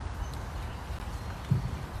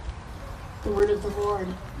The word of the Lord.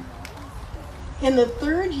 In the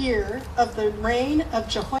 3rd year of the reign of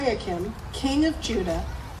Jehoiakim, king of Judah,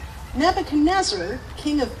 Nebuchadnezzar,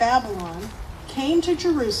 king of Babylon, came to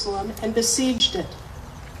Jerusalem and besieged it.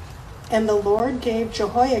 And the Lord gave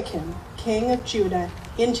Jehoiakim, king of Judah,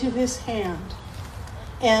 into his hand,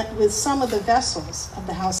 and with some of the vessels of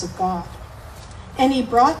the house of God. And he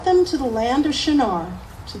brought them to the land of Shinar,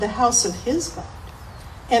 to the house of his God,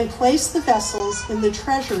 and placed the vessels in the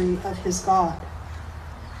treasury of his God.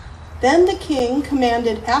 Then the king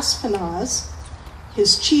commanded Aspenaz,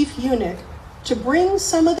 his chief eunuch, to bring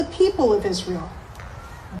some of the people of Israel,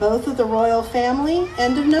 both of the royal family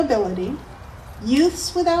and of nobility,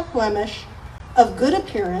 youths without blemish, of good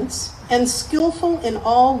appearance, and skillful in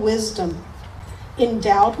all wisdom,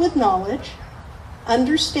 endowed with knowledge,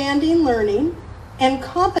 understanding learning, and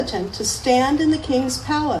competent to stand in the king's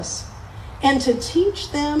palace, and to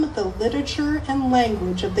teach them the literature and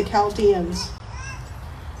language of the Chaldeans.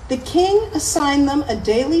 The king assigned them a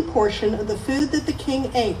daily portion of the food that the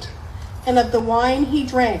king ate, and of the wine he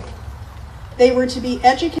drank. They were to be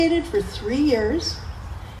educated for 3 years,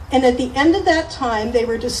 and at the end of that time they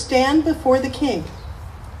were to stand before the king.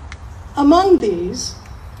 Among these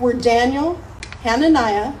were Daniel,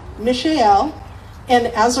 Hananiah, Mishael, and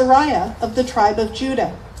Azariah of the tribe of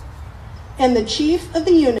Judah. And the chief of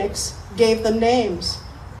the eunuchs gave them names.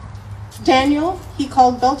 Daniel he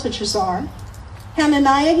called Belteshazzar,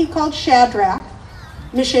 Hananiah he called Shadrach,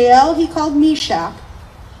 Mishael he called Meshach,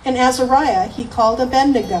 and Azariah he called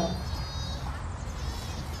Abednego.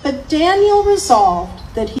 But Daniel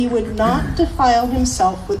resolved that he would not defile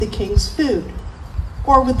himself with the king's food,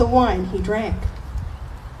 or with the wine he drank.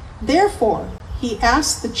 Therefore he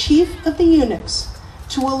asked the chief of the eunuchs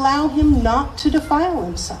to allow him not to defile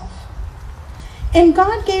himself. And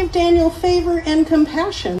God gave Daniel favor and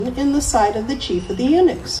compassion in the sight of the chief of the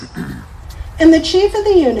eunuchs. And the chief of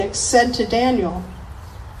the eunuchs said to Daniel,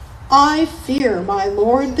 I fear my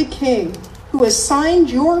lord the king, who assigned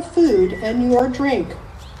your food and your drink.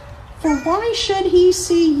 For why should he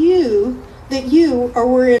see you, that you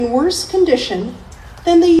were in worse condition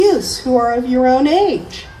than the youths who are of your own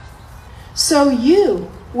age? So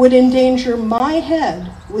you would endanger my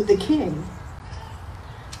head with the king.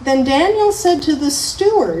 Then Daniel said to the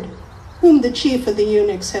steward, whom the chief of the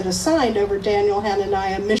eunuchs had assigned over Daniel,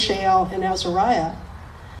 Hananiah, Mishael, and Azariah,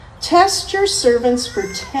 test your servants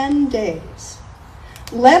for 10 days.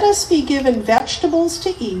 Let us be given vegetables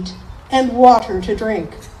to eat and water to drink.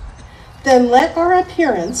 Then let our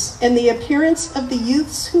appearance and the appearance of the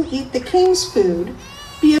youths who eat the king's food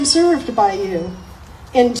be observed by you,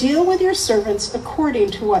 and deal with your servants according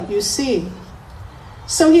to what you see.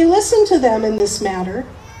 So he listened to them in this matter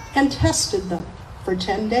and tested them for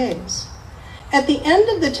 10 days. At the end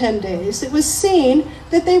of the 10 days, it was seen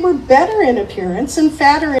that they were better in appearance and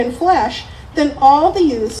fatter in flesh than all the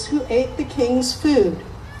youths who ate the king's food.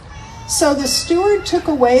 So the steward took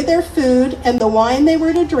away their food and the wine they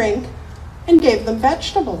were to drink and gave them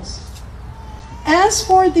vegetables. As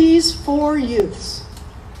for these 4 youths,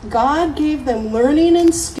 God gave them learning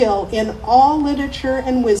and skill in all literature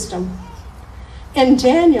and wisdom. And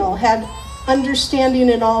Daniel had understanding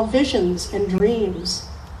in all visions and dreams.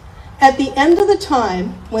 At the end of the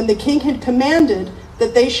time, when the king had commanded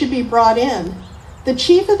that they should be brought in, the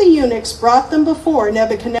chief of the eunuchs brought them before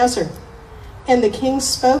Nebuchadnezzar. And the king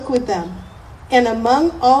spoke with them. And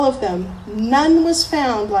among all of them, none was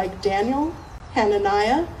found like Daniel,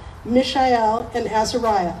 Hananiah, Mishael, and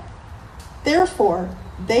Azariah. Therefore,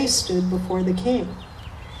 they stood before the king.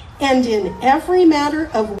 And in every matter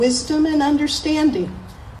of wisdom and understanding,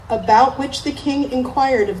 about which the king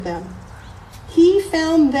inquired of them, he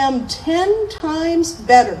found them 10 times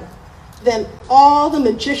better than all the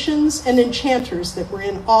magicians and enchanters that were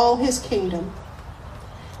in all his kingdom.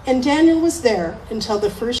 And Daniel was there until the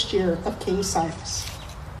 1st year of King Cyrus.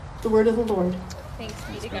 The word of the Lord. Thanks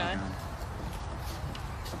be to God.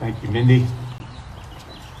 Thank you, Mindy.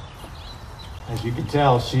 As you can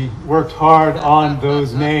tell, she worked hard on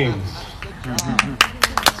those names.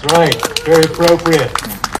 That's right, very appropriate.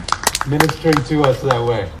 Ministering to us that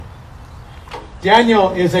way.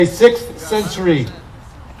 Daniel is a 6th century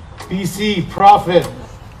BC prophet.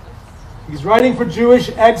 He's writing for Jewish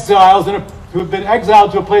exiles who have been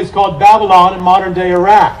exiled to a place called Babylon in modern-day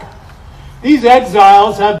Iraq. These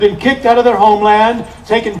exiles have been kicked out of their homeland,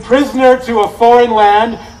 taken prisoner to a foreign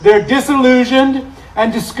land. They're disillusioned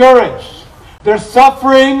and discouraged. They're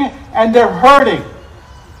suffering and they're hurting.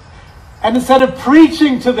 And instead of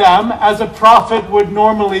preaching to them as a prophet would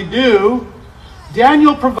normally do,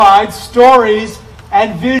 Daniel provides stories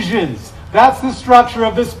and visions. That's the structure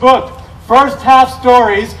of this book. First half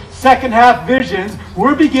stories, second half visions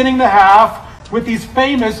we're beginning to have with these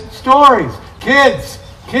famous stories. Kids,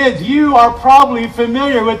 you are probably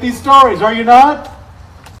familiar with these stories, are you not?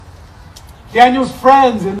 Daniel's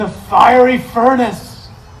friends in the fiery furnace,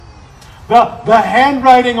 the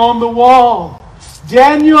handwriting on the wall,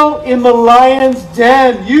 Daniel in the lion's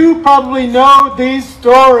den. You probably know these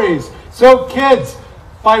stories. So kids,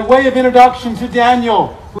 by way of introduction to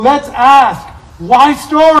Daniel, let's ask, why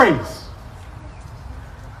stories?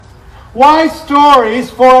 Why stories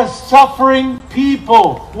for a suffering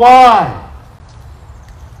people? Why?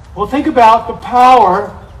 Well, think about the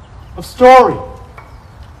power of story.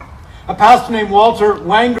 A pastor named Walter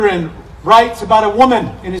Wangerin writes about a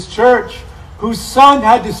woman in his church whose son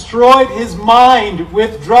had destroyed his mind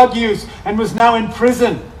with drug use and was now in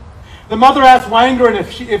prison. The mother asked Wangerin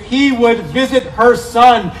if he would visit her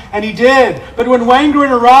son, and he did. But when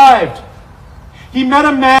Wangerin arrived, he met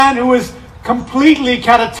a man who was completely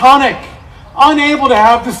catatonic, unable to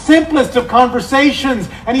have the simplest of conversations.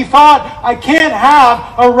 And he thought, I can't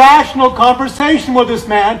have a rational conversation with this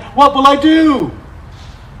man. What will I do?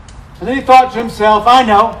 And then he thought to himself, I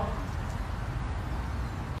know.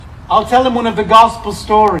 I'll tell him one of the gospel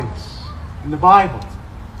stories in the Bible.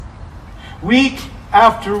 Week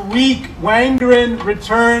after week, Wangerin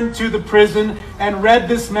returned to the prison and read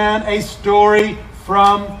this man a story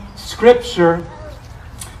from Scripture.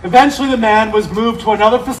 Eventually the man was moved to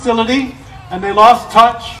another facility and they lost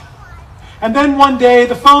touch. And then one day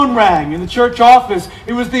the phone rang in the church office.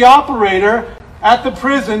 It was the operator at the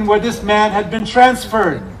prison where this man had been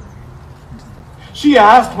transferred. She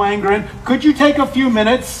asked Wangerin, could you take a few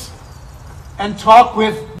minutes and talk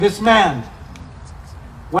with this man?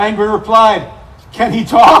 Wangerin replied, can he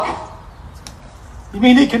talk? You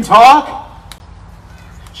mean he can talk?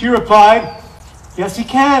 She replied, yes, he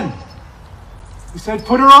can. He said,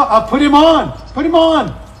 put him on.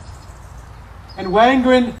 And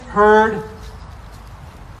Wangerin heard,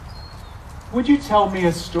 would you tell me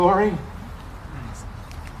a story?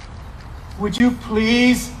 Would you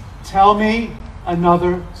please tell me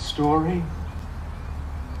another story?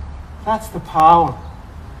 That's the power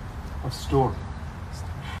of story.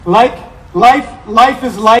 Life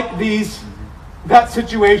is like that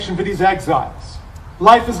situation for these exiles.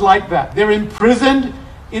 Life is like that. They're imprisoned,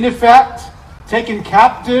 in effect, taken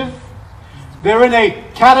captive. They're in a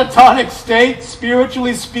catatonic state,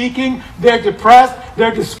 spiritually speaking. They're depressed.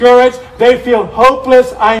 They're discouraged. They feel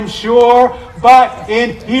hopeless, I'm sure. But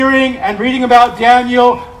in hearing and reading about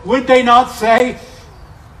Daniel, would they not say,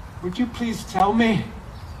 would you please tell me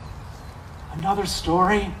another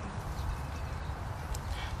story?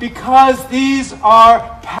 Because these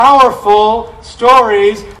are powerful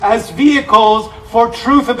stories as vehicles for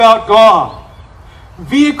truth about God.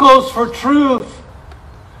 Vehicles for truth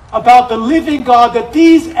about the living God that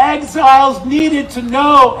these exiles needed to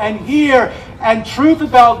know and hear, and truth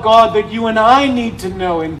about God that you and I need to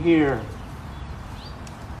know and hear.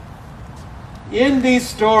 In these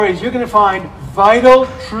stories, you're going to find vital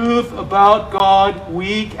truth about God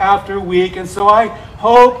week after week. And so I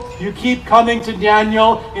hope you keep coming to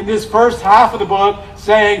Daniel in this first half of the book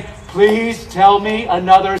saying, please tell me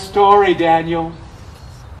another story, Daniel.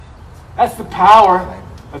 That's the power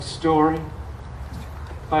of story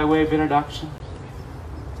by way of introduction.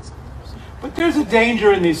 But there's a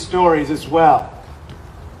danger in these stories as well.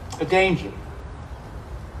 A danger.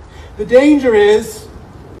 The danger is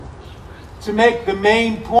to make the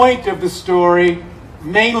main point of the story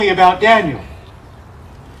mainly about Daniel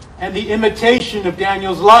and the imitation of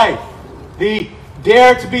Daniel's life, the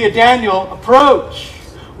dare to be a Daniel approach,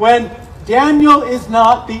 when Daniel is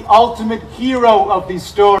not the ultimate hero of these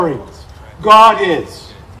stories. God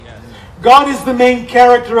is. God is the main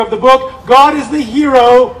character of the book. God is the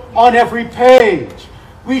hero on every page.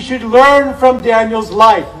 We should learn from Daniel's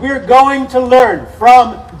life. We're going to learn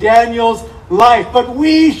from Daniel's life, but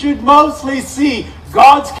we should mostly see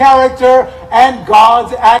God's character and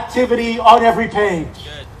God's activity on every page.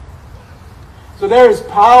 So there is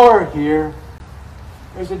power here.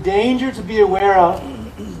 There's a danger to be aware of.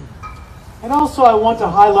 And also I want to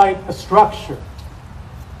highlight a structure.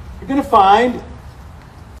 You're going to find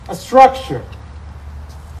a structure.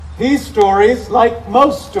 These stories, like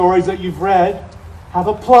most stories that you've read, have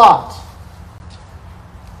a plot.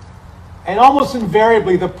 And almost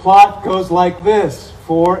invariably the plot goes like this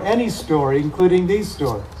for any story, including these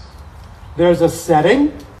stories. There's a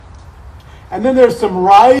setting, and then there's some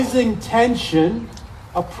rising tension,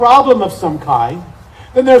 a problem of some kind.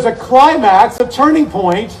 Then there's a climax, a turning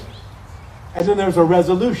point, and then there's a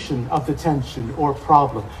resolution of the tension or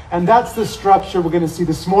problem. And that's the structure we're going to see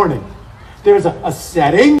this morning. There's a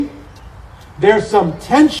setting, there's some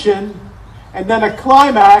tension, and then a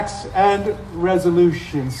climax and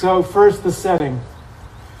resolution. So first, the setting.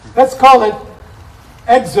 Let's call it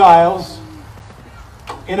exiles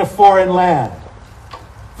in a foreign land.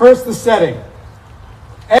 First, the setting.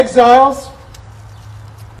 Exiles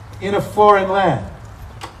in a foreign land.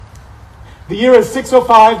 The year is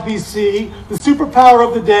 605 BC. The superpower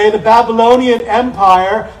of the day, the Babylonian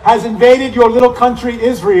Empire, has invaded your little country,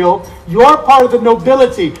 Israel. You're part of the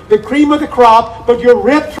nobility, the cream of the crop, but you're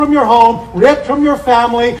ripped from your home, ripped from your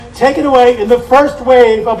family, taken away in the first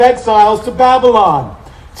wave of exiles to Babylon.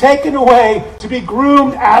 Taken away to be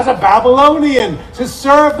groomed as a Babylonian, to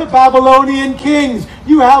serve the Babylonian kings.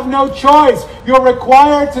 You have no choice. You're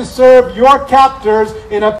required to serve your captors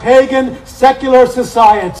in a pagan, secular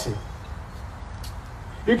society.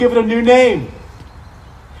 You're given a new name.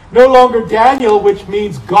 No longer Daniel, which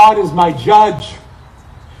means God is my judge.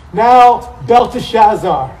 Now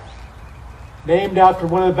Belteshazzar, named after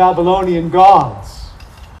one of the Babylonian gods.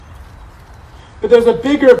 But there's a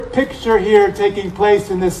bigger picture here taking place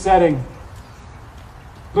in this setting.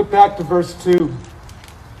 Look back to verse 2.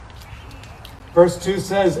 Verse 2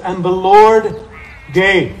 says, And the Lord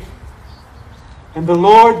gave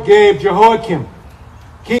Jehoiakim,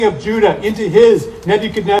 king of Judah, into his,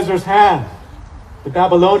 Nebuchadnezzar's hand, the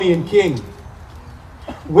Babylonian king,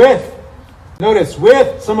 with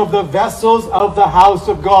some of the vessels of the house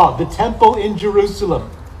of God, the temple in Jerusalem.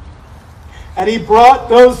 And he brought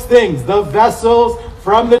those things, the vessels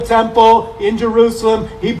from the temple in Jerusalem,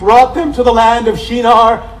 he brought them to the land of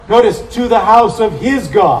Shinar, to the house of his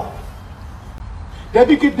God.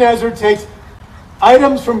 Nebuchadnezzar takes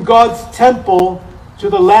items from God's temple to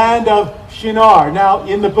the land of Shinar. Now,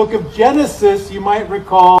 in the book of Genesis, you might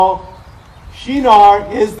recall,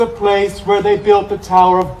 Shinar is the place where they built the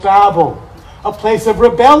Tower of Babel, a place of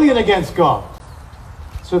rebellion against God.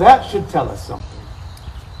 So that should tell us something.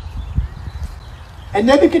 And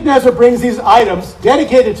Nebuchadnezzar brings these items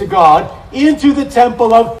dedicated to God into the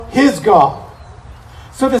temple of his God.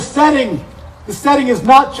 So the setting is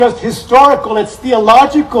not just historical, it's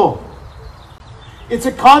theological. It's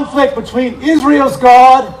a conflict between Israel's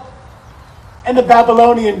God and the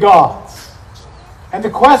Babylonian gods. And the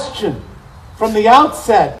question from the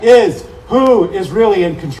outset is, who is really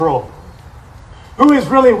in control? Who is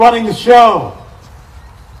really running the show?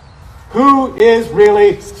 Who is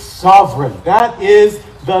really sovereign? That is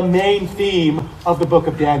the main theme of the book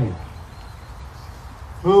of Daniel.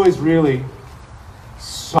 Who is really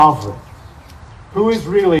sovereign? Who is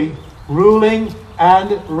really ruling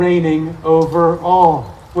and reigning over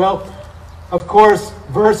all? Well, of course,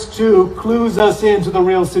 verse 2 clues us into the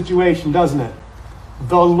real situation, doesn't it?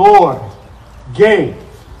 The Lord gave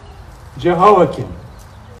Jehoiakim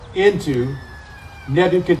into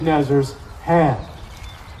Nebuchadnezzar's hand.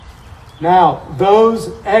 Now,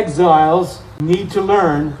 those exiles need to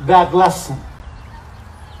learn that lesson.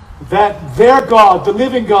 That their God, the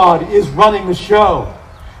living God, is running the show.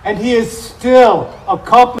 And he is still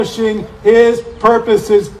accomplishing his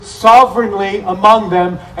purposes sovereignly among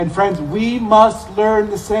them. And friends, we must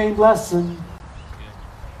learn the same lesson.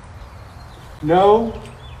 No,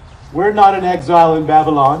 we're not an exile in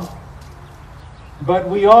Babylon. But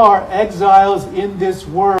we are exiles in this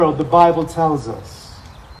world, the Bible tells us.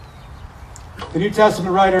 The New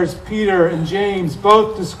Testament writers Peter and James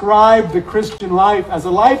both describe the Christian life as a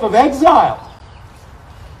life of exile.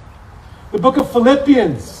 The book of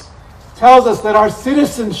Philippians tells us that our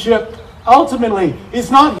citizenship ultimately is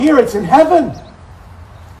not here, it's in heaven.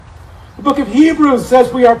 The book of Hebrews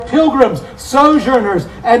says we are pilgrims, sojourners,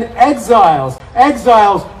 and exiles.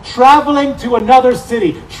 Exiles traveling to another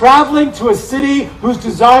city, traveling to a city whose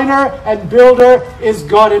designer and builder is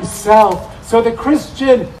God himself. So the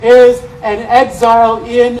Christian is an exile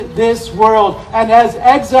in this world. And as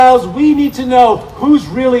exiles, we need to know who's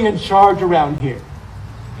really in charge around here.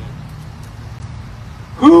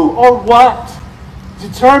 Who or what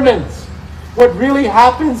determines what really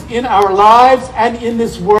happens in our lives and in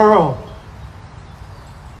this world?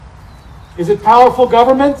 Is it powerful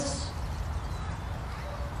governments?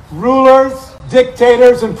 Rulers,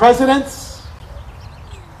 dictators, and presidents?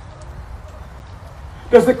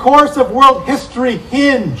 Does the course of world history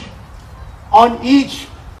hinge on each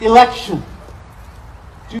election?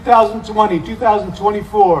 2020,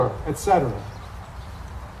 2024, etc.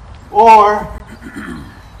 Or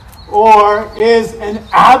is an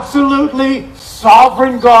absolutely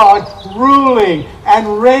sovereign God ruling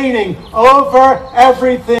and reigning over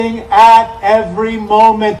everything at every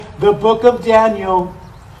moment? The book of Daniel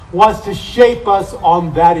wants to shape us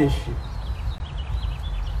on that issue.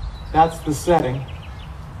 That's the setting.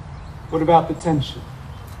 What about the tension?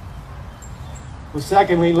 Well,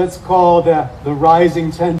 secondly, let's call the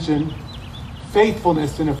rising tension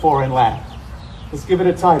faithfulness in a foreign land. Let's give it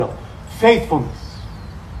a title. Faithfulness.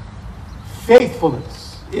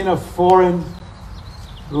 Faithfulness in a foreign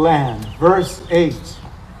land. Verse 8.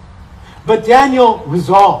 But Daniel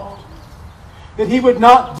resolved that he would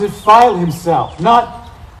not defile himself,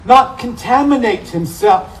 not contaminate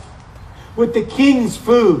himself with the king's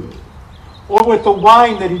food or with the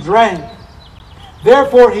wine that he drank.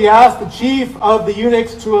 Therefore he asked the chief of the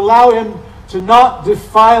eunuchs to allow him to not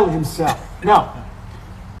defile himself. Now,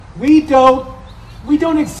 we don't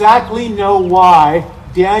exactly know why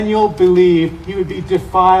Daniel believed he would be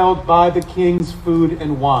defiled by the king's food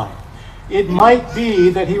and wine. It might be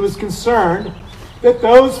that he was concerned that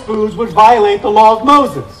those foods would violate the law of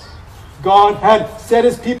Moses. God had set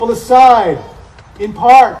his people aside, in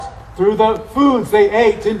part, through the foods they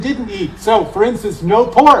ate and didn't eat. So, for instance, no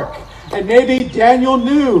pork. And maybe Daniel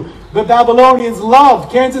knew the Babylonians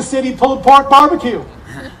loved Kansas City pulled pork barbecue.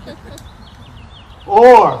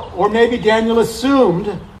 Or maybe Daniel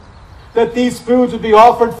assumed that these foods would be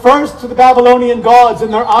offered first to the Babylonian gods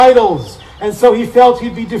and their idols. And so he felt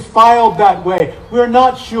he'd be defiled that way. We're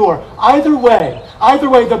not sure. Either way,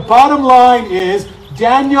 the bottom line is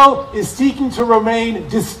Daniel is seeking to remain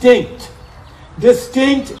distinct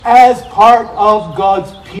as part of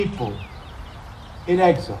God's people in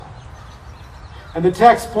exile. And the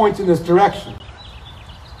text points in this direction.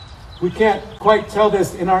 We can't quite tell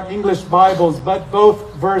this in our English Bibles, but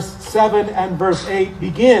both verse 7 and verse 8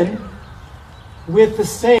 begin with the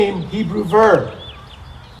same Hebrew verb.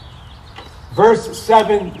 Verse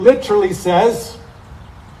 7 literally says,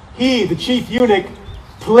 he, the chief eunuch,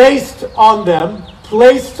 placed on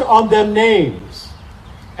them names.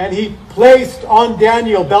 And he placed on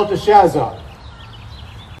Daniel Belteshazzar.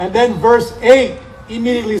 And then verse 8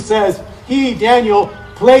 immediately says, he, Daniel,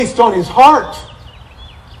 placed on his heart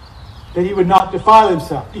that he would not defile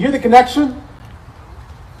himself. Do you hear the connection?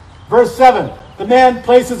 Verse 7, the man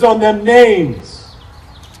places on them names.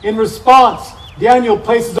 In response, Daniel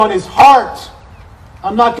places on his heart,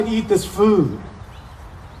 I'm not going to eat this food.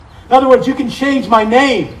 In other words, you can change my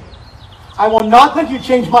name. I will not let you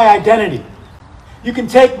change my identity. You can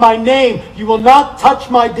take my name. You will not touch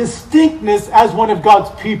my distinctness as one of God's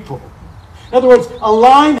people. In other words, a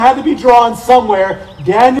line had to be drawn somewhere.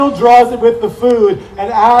 Daniel draws it with the food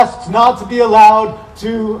and asks not to be allowed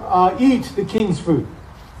to eat the king's food.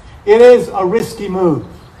 It is a risky move.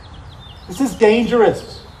 This is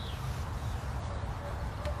dangerous.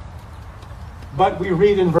 But we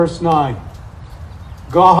read in verse 9,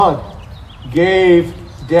 God gave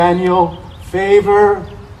Daniel favor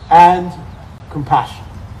and compassion.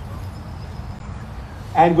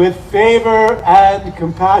 And with favor and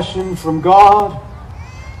compassion from God,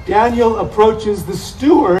 Daniel approaches the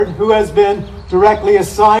steward who has been directly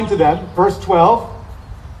assigned to them, verse 12,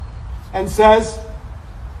 and says,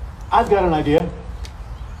 I've got an idea.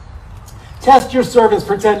 Test your servants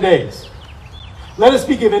for 10 days. Let us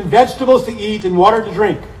be given vegetables to eat and water to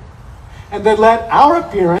drink. And then let our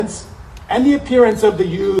appearance and the appearance of the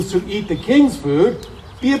youths who eat the king's food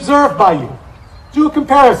be observed by you. Do a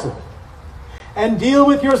comparison. And deal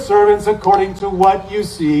with your servants according to what you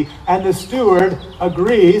see. And the steward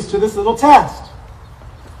agrees to this little test.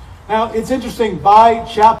 Now, it's interesting. By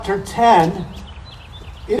chapter 10,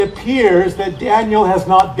 it appears that Daniel has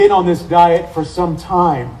not been on this diet for some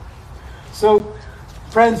time. So,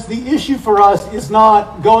 friends, the issue for us is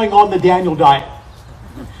not going on the Daniel diet.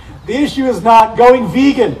 The issue is not going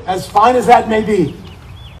vegan, as fine as that may be.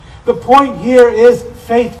 The point here is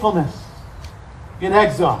faithfulness in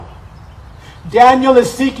exile. Daniel is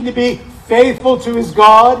seeking to be faithful to his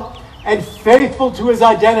God and faithful to his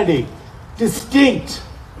identity, distinct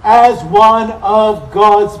as one of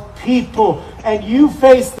God's people. And you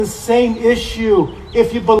face the same issue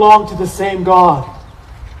if you belong to the same God.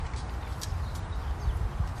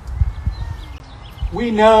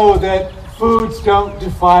 We know that foods don't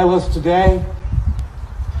defile us today.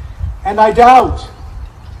 And I doubt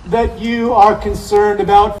that you are concerned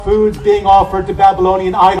about foods being offered to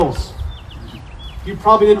Babylonian idols. You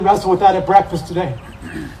probably didn't wrestle with that at breakfast today.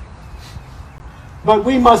 But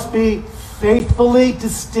we must be faithfully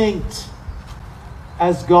distinct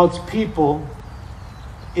as God's people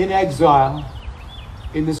in exile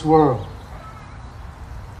in this world.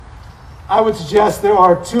 I would suggest there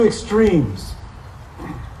are two extremes.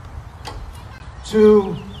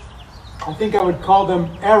 Two, I think I would call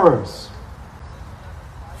them errors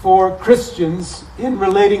for Christians in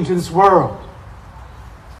relating to this world.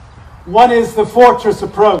 One is the fortress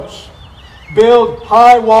approach. Build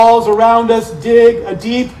high walls around us, dig a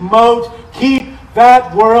deep moat, keep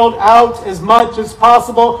that world out as much as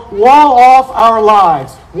possible. Wall off our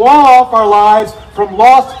lives. Wall off our lives from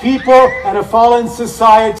lost people and a fallen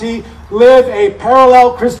society. Live a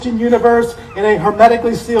parallel Christian universe in a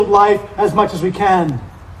hermetically sealed life as much as we can.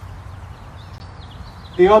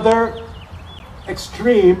 The other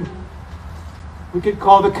extreme we could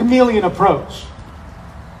call the chameleon approach.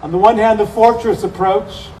 On the one hand, the fortress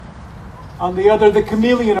approach. On the other, the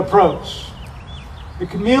chameleon approach. The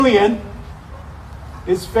chameleon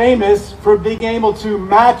is famous for being able to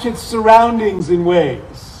match its surroundings in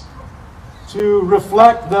ways, to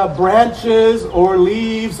reflect the branches or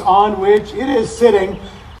leaves on which it is sitting,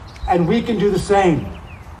 and we can do the same.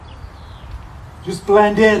 Just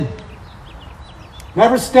blend in.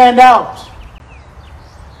 Never stand out.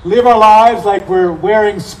 Live our lives like we're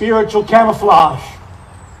wearing spiritual camouflage.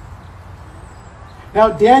 Now,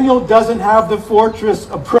 Daniel doesn't have the fortress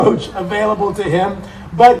approach available to him,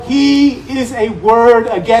 but he is a word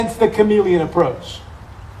against the chameleon approach.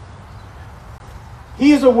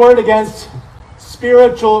 He is a word against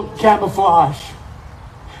spiritual camouflage.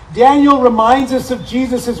 Daniel reminds us of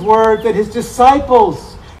Jesus' word that his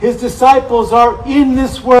disciples are in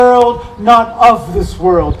this world, not of this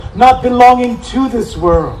world, not belonging to this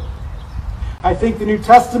world. I think the New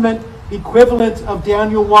Testament equivalent of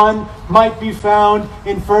Daniel 1 might be found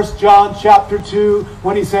in 1 John chapter 2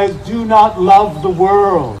 when he says, do not love the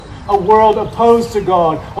world, a world opposed to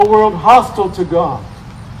God, a world hostile to God.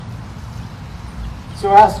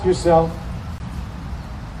 So ask yourself,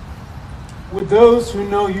 would those who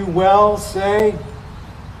know you well say,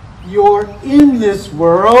 you're in this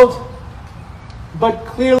world, but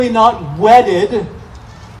clearly not wedded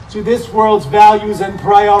to this world's values and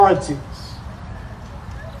priorities?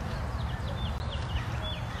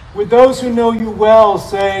 Would those who know you well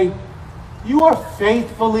say, you are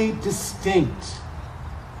faithfully distinct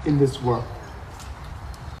in this world?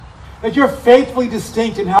 That you're faithfully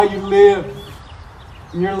distinct in how you live,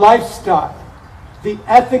 in your lifestyle, the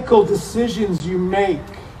ethical decisions you make,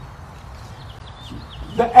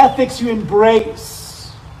 the ethics you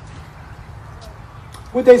embrace?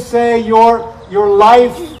 Would they say your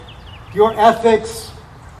life, your ethics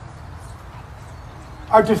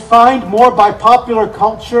are defined more by popular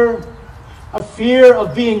culture, a fear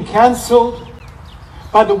of being canceled,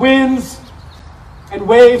 by the winds and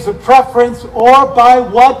waves of preference, or by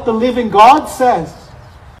what the living God says?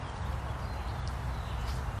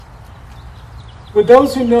 Would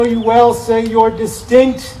those who know you well say you're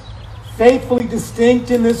distinct, faithfully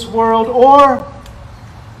distinct in this world, or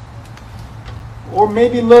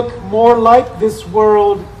maybe look more like this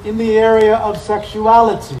world in the area of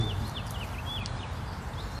sexuality?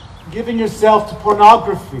 Giving yourself to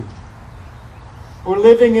pornography, or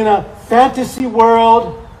living in a fantasy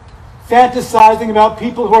world, fantasizing about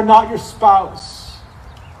people who are not your spouse?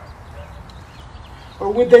 Or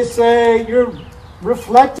would they say you're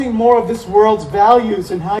reflecting more of this world's values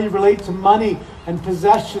and how you relate to money and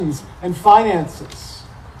possessions and finances?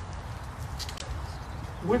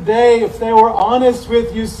 Would they, if they were honest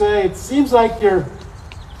with you, say, it seems like you're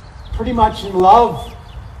pretty much in love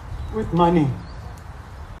with money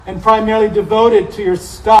and primarily devoted to your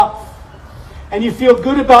stuff, and you feel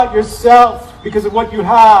good about yourself because of what you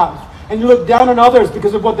have, and you look down on others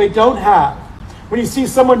because of what they don't have? When you see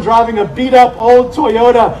someone driving a beat-up old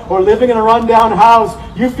Toyota or living in a run-down house,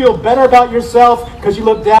 you feel better about yourself because you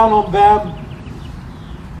look down on them?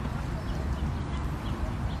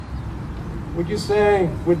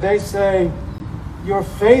 Would they say, you're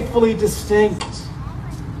faithfully distinct,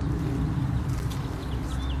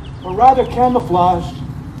 or rather camouflaged?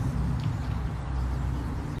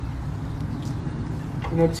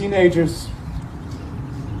 You know, teenagers,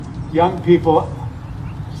 young people,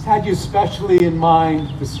 I just had you especially in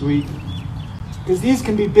mind this week, because these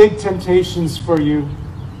can be big temptations for you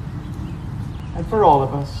and for all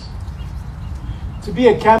of us. To be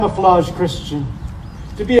a camouflage Christian,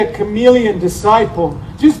 to be a chameleon disciple,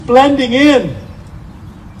 just blending in.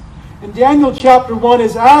 And Daniel chapter 1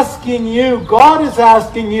 is asking you, God is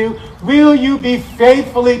asking you, will you be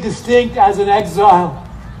faithfully distinct as an exile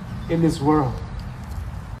in this world?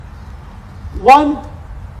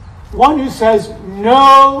 One who says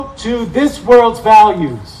no to this world's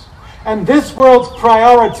values and this world's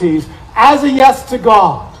priorities as a yes to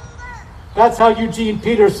God. That's how Eugene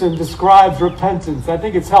Peterson describes repentance. I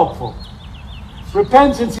think it's helpful.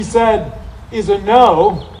 Repentance, he said, is a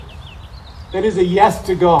no that is a yes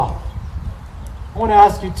to God. I want to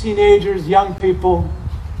ask you, teenagers, young people,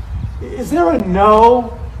 is there a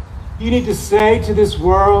no you need to say to this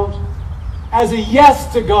world as a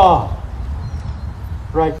yes to God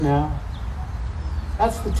right now?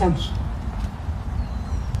 That's the tension.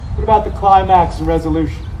 What about the climax and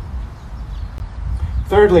resolution?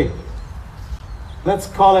 Thirdly, let's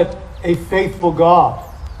call it a faithful God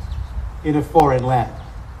in a foreign land.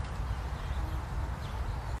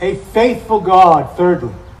 A faithful God,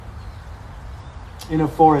 thirdly, in a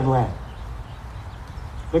foreign land.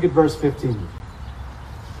 Look at verse 15.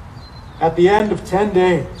 At the end of 10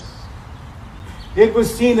 days, it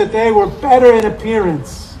was seen that they were better in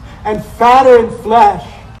appearance and fatter in flesh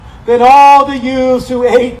than all the youths who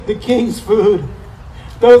ate the king's food.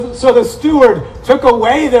 So the steward took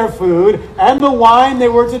away their food and the wine they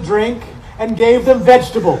were to drink and gave them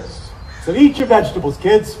vegetables. So eat your vegetables,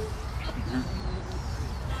 kids.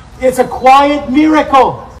 It's a quiet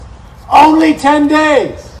miracle. Only 10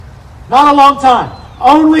 days. Not a long time.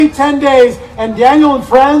 Only 10 days. And Daniel and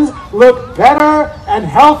friends look better and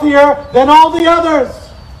healthier than all the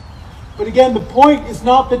others. But again, the point is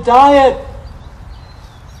not the diet.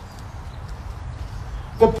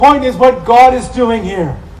 The point is what God is doing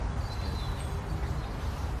here.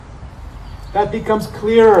 That becomes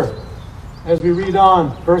clearer as we read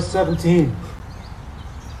on, verse 17.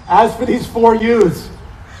 As for these 4 youths,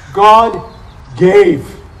 God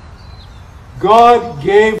gave. God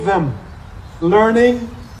gave them learning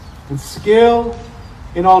and skill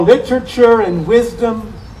in all literature and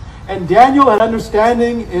wisdom. And Daniel had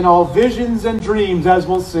understanding in all visions and dreams, as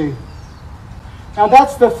we'll see. Now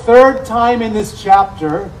that's the 3rd time in this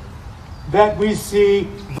chapter that we see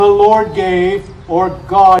the Lord gave or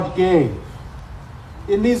God gave.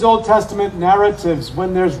 In these Old Testament narratives,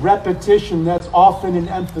 when there's repetition, that's often an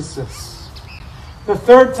emphasis. The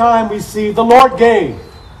 3rd time we see the Lord gave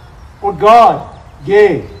or God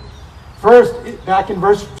gave. First, back in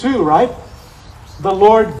verse 2, right? The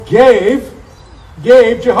Lord gave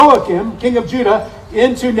Jehoiakim, king of Judah,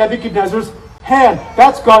 into Nebuchadnezzar's hand.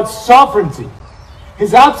 That's God's sovereignty.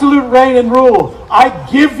 His absolute reign and rule. I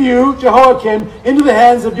give you, Jehoiakim, into the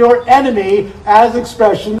hands of your enemy as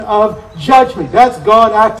expression of judgment. That's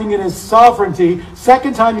God acting in his sovereignty.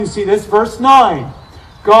 Second time you see this, verse 9.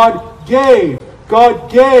 God gave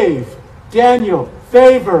Daniel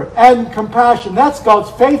favor and compassion. That's God's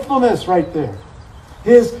faithfulness right there.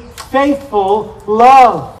 His faithful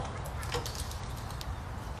love.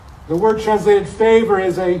 The word translated favor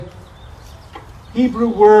is a Hebrew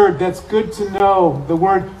word that's good to know. The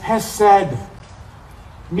word hesed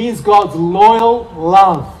means God's loyal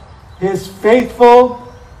love. His faithful,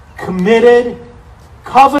 committed,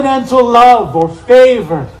 covenantal love or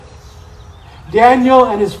favor. Daniel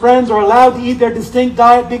and his friends are allowed to eat their distinct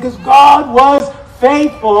diet because God was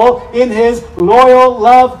faithful in his loyal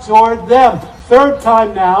love toward them. Third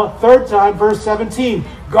time, verse 17.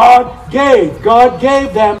 God gave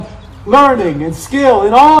them learning and skill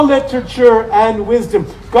in all literature and wisdom.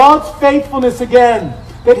 God's faithfulness again,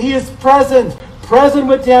 that he is present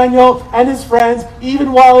with Daniel and his friends,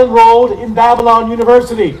 even while enrolled in Babylon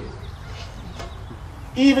University.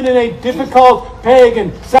 Even in a difficult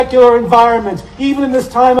pagan, secular environment, even in this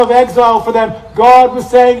time of exile for them, God was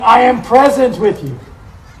saying, I am present with you.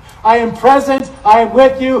 I am present, I am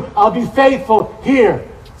with you, I'll be faithful here.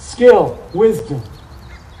 Skill, wisdom,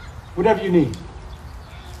 whatever you need.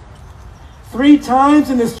 3 times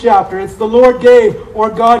in this chapter, it's the Lord gave or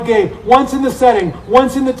God gave. Once in the setting,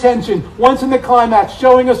 once in the tension, once in the climax,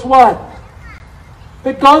 showing us what?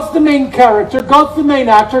 That God's the main character, God's the main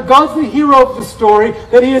actor, God's the hero of the story,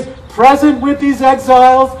 that he is present with these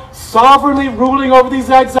exiles, sovereignly ruling over these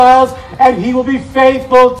exiles, and he will be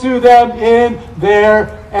faithful to them in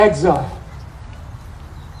their exile.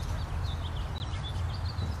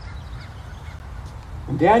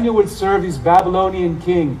 And Daniel would serve these Babylonian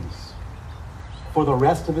kings for the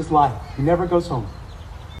rest of his life. He never goes home.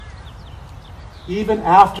 Even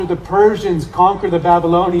after the Persians conquer the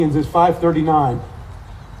Babylonians in 539,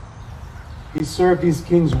 he served these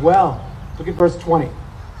kings well. Look at verse 20.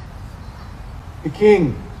 The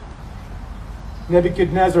king,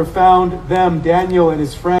 Nebuchadnezzar, found them, Daniel and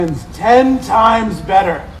his friends, 10 times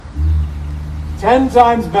better. 10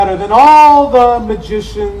 times better than all the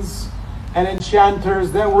magicians and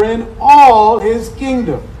enchanters that were in all his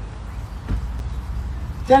kingdom.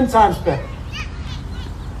 10 times better.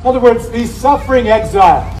 In other words, these suffering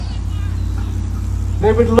exiles,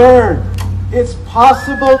 they would learn it's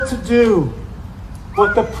possible to do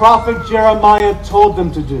what the prophet Jeremiah told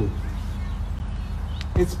them to do.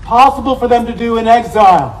 It's possible for them to do in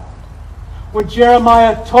exile what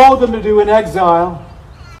Jeremiah told them to do in exile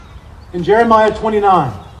in Jeremiah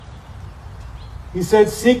 29. He said,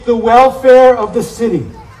 seek the welfare of the city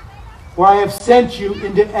where I have sent you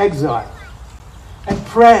into exile, and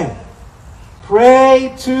pray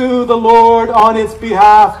Pray to the Lord on its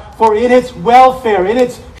behalf, for in its welfare, in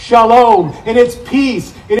its shalom, in its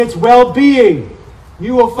peace, in its well-being,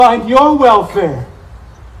 you will find your welfare.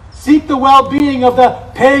 Seek the well-being of the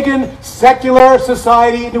pagan, secular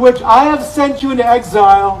society into which I have sent you into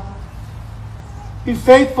exile. Be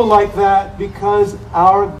faithful like that, because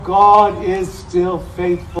our God is still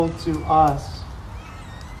faithful to us.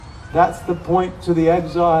 That's the point to the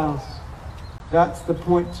exiles. That's the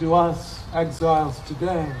point to us, exiles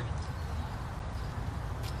today.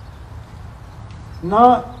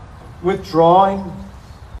 Not withdrawing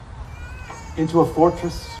into a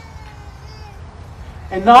fortress,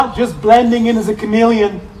 and not just blending in as a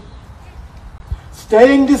chameleon.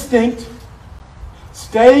 Staying distinct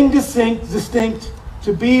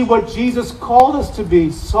to be what Jesus called us to be,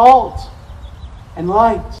 salt and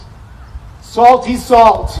light. Salty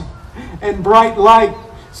salt and bright light.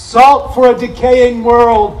 Salt for a decaying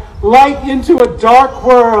world, light into a dark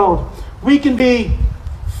world. We can be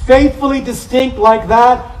faithfully distinct like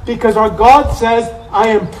that because our God says, I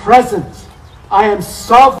am present. I am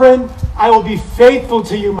sovereign. I will be faithful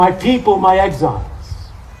to you, my people, my exiles.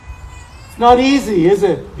 It's not easy, is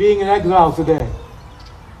it, being an exile today?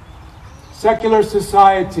 Secular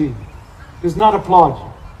society does not applaud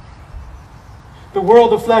you. The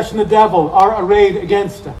world, the flesh, and the devil are arrayed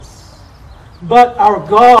against us. But our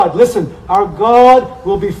God, listen, our God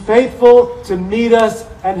will be faithful to meet us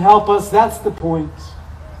and help us. That's the point.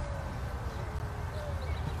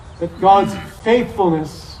 That God's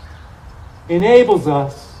faithfulness enables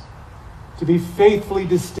us to be faithfully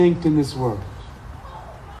distinct in this world.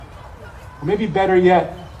 Or maybe better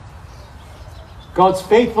yet, God's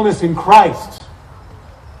faithfulness in Christ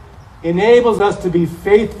enables us to be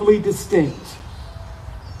faithfully distinct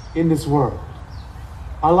in this world.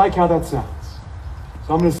 I like how that sounds.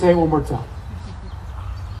 So I'm going to say it one more time.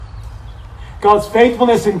 God's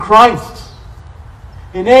faithfulness in Christ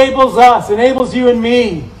enables you and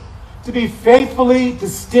me to be faithfully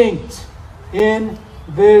distinct in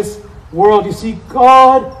this world. You see,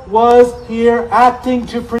 God was here acting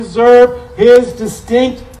to preserve his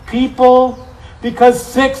distinct people, because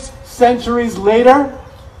 6 centuries later,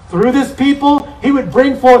 through this people, he would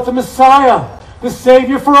bring forth the Messiah, the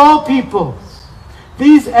Savior for all peoples.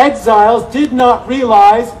 These exiles did not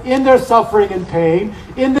realize in their suffering and pain,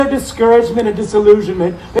 in their discouragement and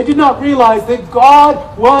disillusionment, they did not realize that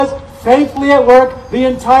God was faithfully at work the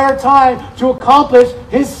entire time to accomplish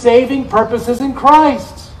his saving purposes in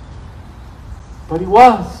Christ. But he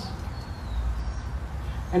was.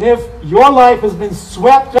 And if your life has been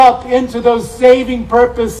swept up into those saving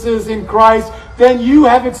purposes in Christ, then you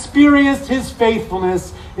have experienced his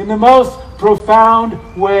faithfulness in the most profound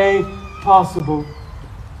way possible.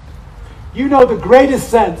 You know the greatest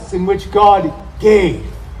sense in which God gave,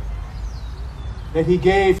 that he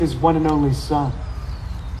gave his one and only Son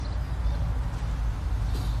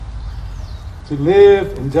to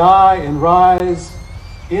live and die and rise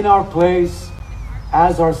in our place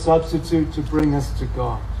as our substitute to bring us to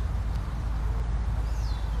God.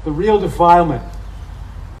 The real defilement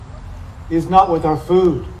is not with our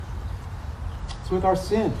food, it's with our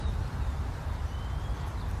sin.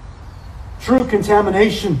 True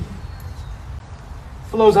contamination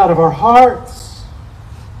flows out of our hearts.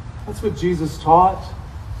 That's what Jesus taught.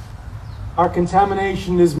 Our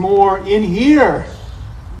contamination is more in here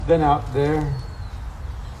than out there.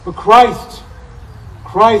 But Christ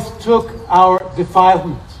took our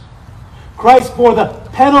defilement. Christ bore the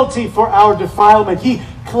penalty for our defilement. He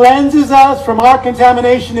cleanses us from our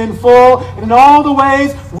contamination in full. And in all the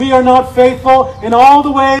ways we are not faithful, in all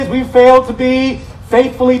the ways we fail to be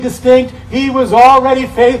faithfully distinct, he was already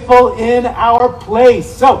faithful in our place.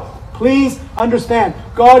 So, please understand,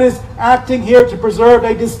 God is acting here to preserve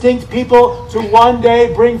a distinct people to one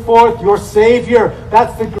day bring forth your Savior.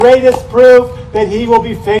 That's the greatest proof that he will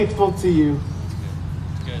be faithful to you.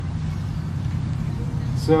 Good.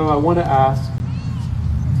 So I want to ask,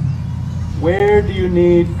 where do you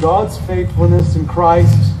need God's faithfulness in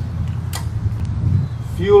Christ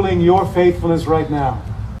fueling your faithfulness right now?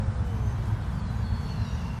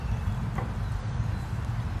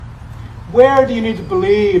 Where do you need to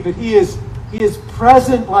believe that he is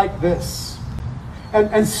present like this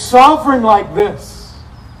and sovereign like this?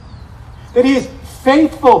 That he is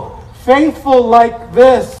faithful like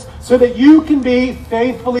this, so that you can be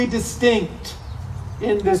faithfully distinct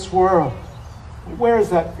in this world. Where is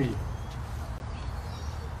that for you?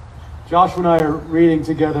 Joshua and I are reading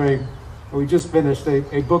together, we just finished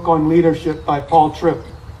a book on leadership by Paul Tripp.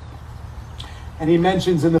 And he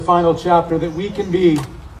mentions in the final chapter that we can be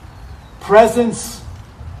presence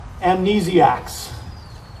amnesiacs.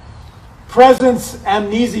 presence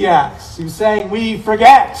amnesiacs. He was saying we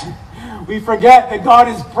forget. We forget that God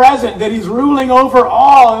is present, that He's ruling over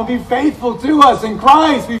all and will be faithful to us in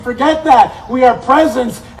Christ. We forget that. We are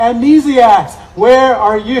presence amnesiacs. Where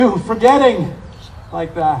are you forgetting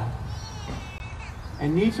like that?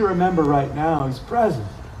 And need to remember right now, He's present.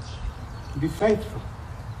 Be faithful.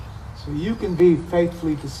 So you can be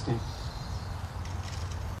faithfully distinct.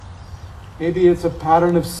 Maybe it's a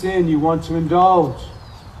pattern of sin you want to indulge.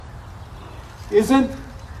 Isn't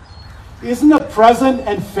a present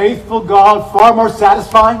and faithful God far more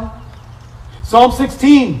satisfying? Psalm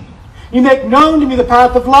 16. You make known to me the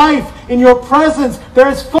path of life. In your presence there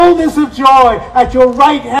is fullness of joy. At your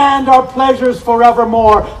right hand are pleasures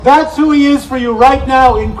forevermore. That's who He is for you right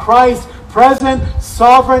now in Christ. Present,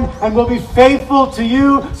 sovereign, and will be faithful to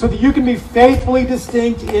you so that you can be faithfully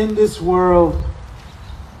distinct in this world.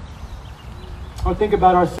 Or think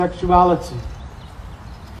about our sexuality.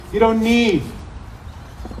 You don't need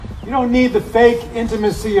the fake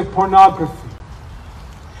intimacy of pornography.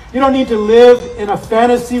 You don't need to live in a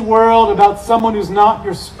fantasy world about someone who's not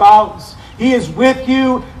your spouse. He is with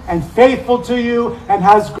you and faithful to you and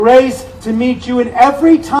has grace to meet you in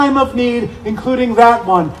every time of need, including that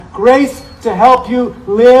one. Grace to help you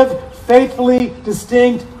live faithfully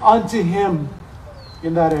distinct unto Him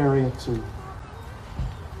in that area too.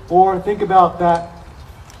 Or think about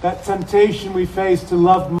that temptation we face to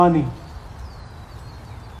love money.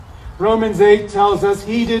 Romans 8 tells us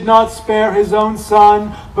He did not spare His own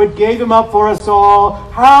Son, but gave Him up for us all.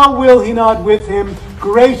 How will He not with Him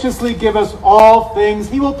graciously give us all things?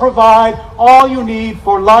 He will provide all you need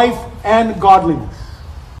for life and godliness.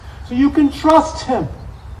 So you can trust Him,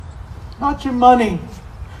 not your money.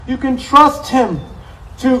 You can trust Him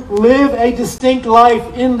to live a distinct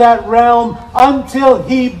life in that realm until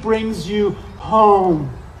He brings you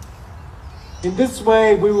home. In this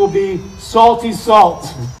way, we will be salty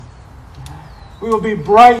salt. We will be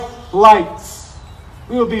bright lights.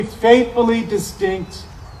 We will be faithfully distinct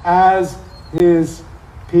as His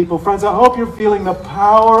people. Friends, I hope you're feeling the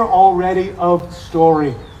power already of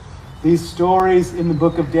story. These stories in the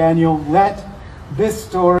book of Daniel. Let this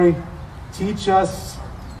story teach us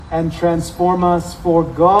and transform us, for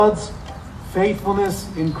God's faithfulness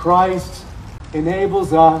in Christ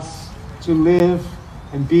enables us to live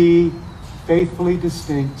and be faithfully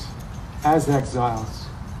distinct as exiles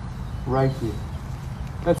right here.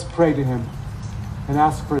 Let's pray to Him and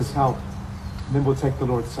ask for His help, and then we'll take the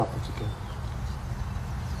Lord's Supper together.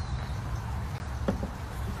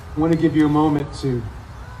 I want to give you a moment to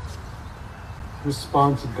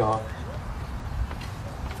respond to God.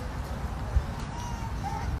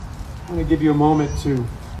 I want to give you a moment to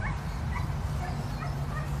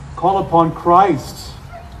call upon Christ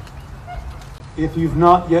if you've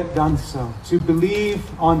not yet done so, to believe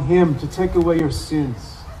on Him to take away your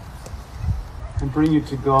sins and bring you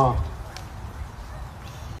to God.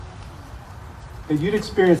 That you'd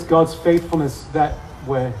experience God's faithfulness that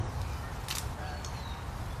way.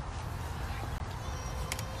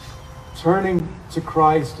 Turning to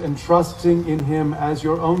Christ and trusting in Him as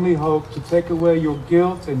your only hope to take away your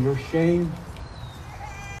guilt and your shame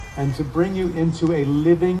and to bring you into a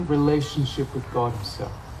living relationship with God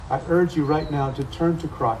Himself. I urge you right now to turn to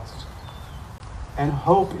Christ and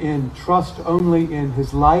hope in, trust only in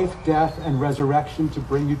His life, death, and resurrection to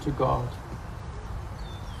bring you to God.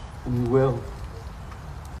 And He will.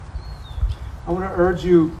 I want to urge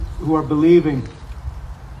you who are believing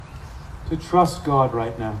to trust God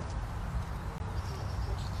right now.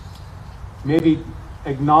 Maybe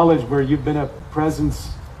acknowledge where you've been a presence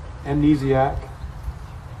amnesiac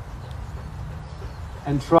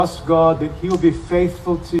and trust God that He will be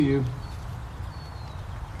faithful to you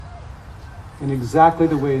in exactly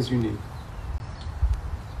the ways you need.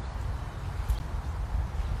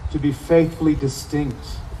 To be faithfully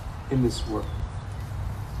distinct in this world.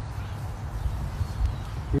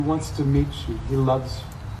 He wants to meet you. He loves you.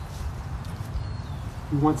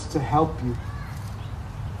 He wants to help you.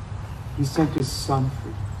 He sent His Son for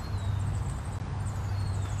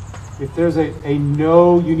you. If there's a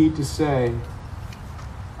no you need to say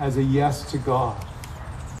as a yes to God,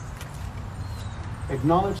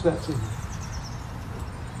 acknowledge that to Him.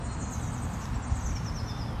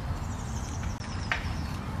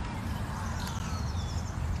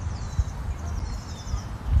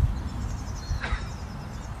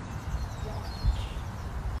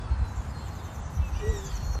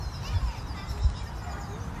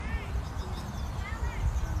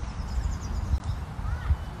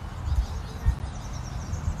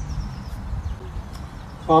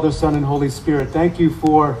 Father, Son, and Holy Spirit, thank you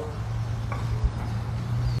for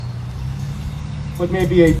what may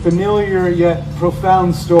be a familiar yet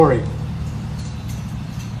profound story.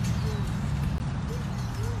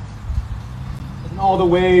 In all the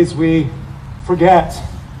ways we forget,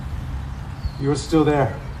 you are still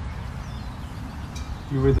there.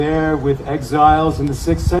 You were there with exiles in the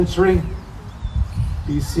 6th century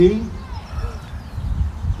BC.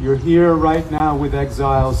 You're here right now with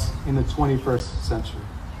exiles in the 21st century.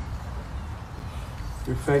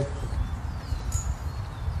 You're faithful.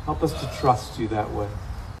 Help us to trust you that way.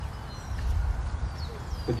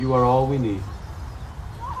 That you are all we need.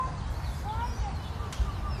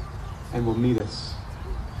 And will meet us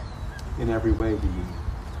in every way we need.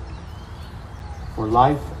 For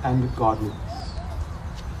life and godliness.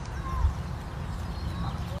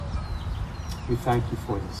 We thank you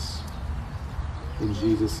for this. In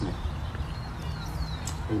Jesus' name.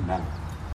 Amen.